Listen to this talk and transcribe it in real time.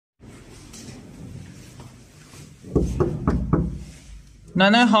奶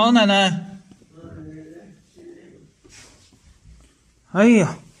奶好，奶奶。哎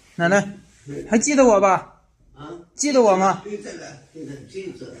呀，奶奶，还记得我吧？啊，记得我吗？记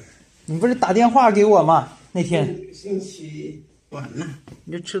得。你不是打电话给我吗？那天。星期晚了。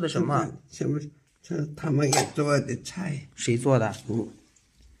你这吃的什么？什么？这他们也做的菜。谁做的？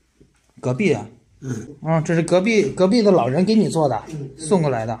隔壁的。这是隔壁的老人给你做的，送过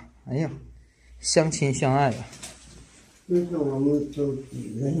来的。哎呀，相亲相爱呀。那时候我们都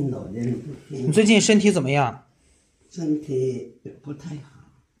几个人老人。你最近身体怎么样？身体不太好。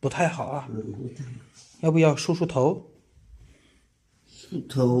不太好啊。不太好。要不要梳梳头？梳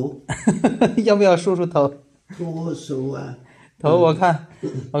头。要不要梳梳头？脱手啊。头我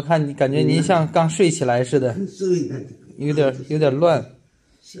看你感觉您像刚睡起来似的，睡的，有点乱。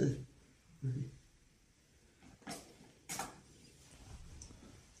是。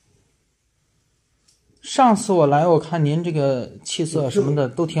上次我来，我看您这个气色什么的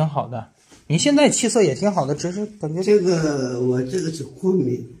都挺好的，您现在气色也挺好的，只是感觉我这个是过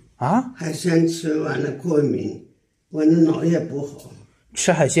敏啊，海鲜吃完了过敏，我的脑也不好。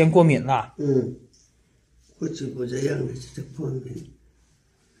吃海鲜过敏了？不知不觉样的这过敏。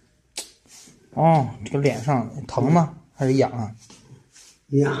哦，这个脸上疼吗？还是痒啊？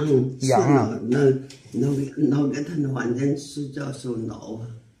痒啊！脑给他晚间睡觉时候挠啊。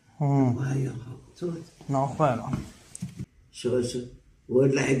哎呀，好做挠坏了。说是我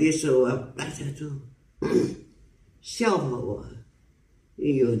来的时候啊，大家都笑话我，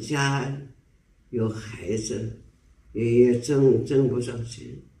有家有孩子，也挣不少钱，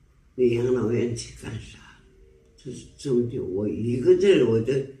你养老院去干啥？这是这就我一个人，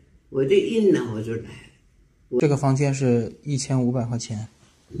我的硬呢我就来了。这个房间是1500块钱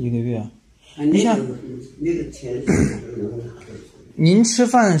一个月。你看那个钱是能拿的。您吃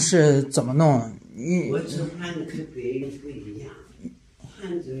饭是怎么弄？我吃饭跟别人不一样，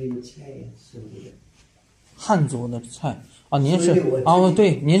汉族人菜也吃不了。汉族的菜啊，您是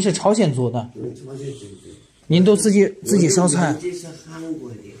对，您是朝鲜族的。朝鲜族的。您都自己烧菜。这是韩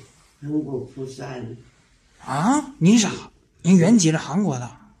国的，韩国釜山。啊，您原籍是韩国的。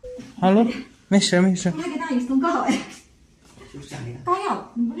Hello， 没事。我还给大宇送膏哎。送啥呀？膏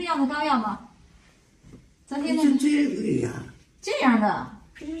药，你不是要的膏药吗？昨天那是这个呀。这样的，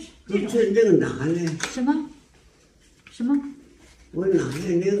这个拿来。什么？我拿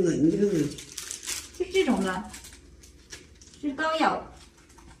来那个。就是这种的，这是膏药，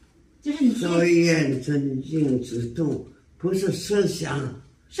就是你。消炎镇静止痛，不是麝香。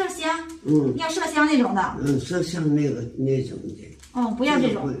麝香。要麝香那种的。麝香那种的。哦，不要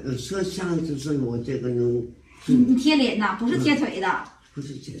这种。麝香就是我这个能。你贴脸的，不是贴腿的。不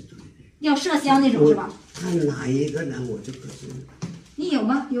是贴腿的。要麝香那种是吧？看哪一个呢？我就可是。你有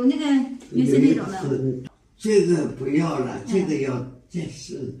吗？有那个原先那种的。这个不要了，这个要再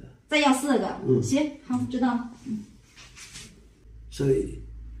4个。再要4个。行，好，知道了。所以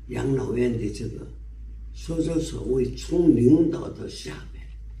养老院的这个所作所为，从领导到下面，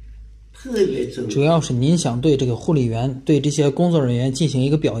特别重要。主要是您想对这个护理员、对这些工作人员进行一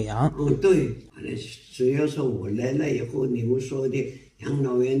个表扬。对。主要是我来了以后，你们说的养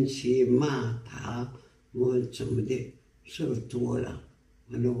老院去骂他，我怎么的事多了。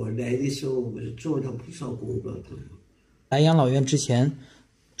完了，我来的时候我做了不少工作。来养老院之前，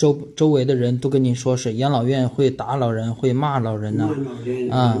周围的人都跟你说是养老院会打老人，会骂老人呢。骂老人，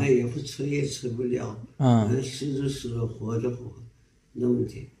那以后吃也吃不了。死就死，活着活，弄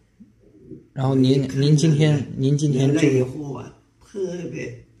的。然后您今天来了以后啊，特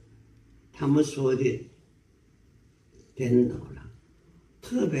别他们说的颠倒了，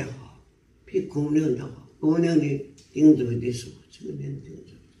特别好，比姑娘的好。姑娘的顶嘴的时候，这个人顶嘴。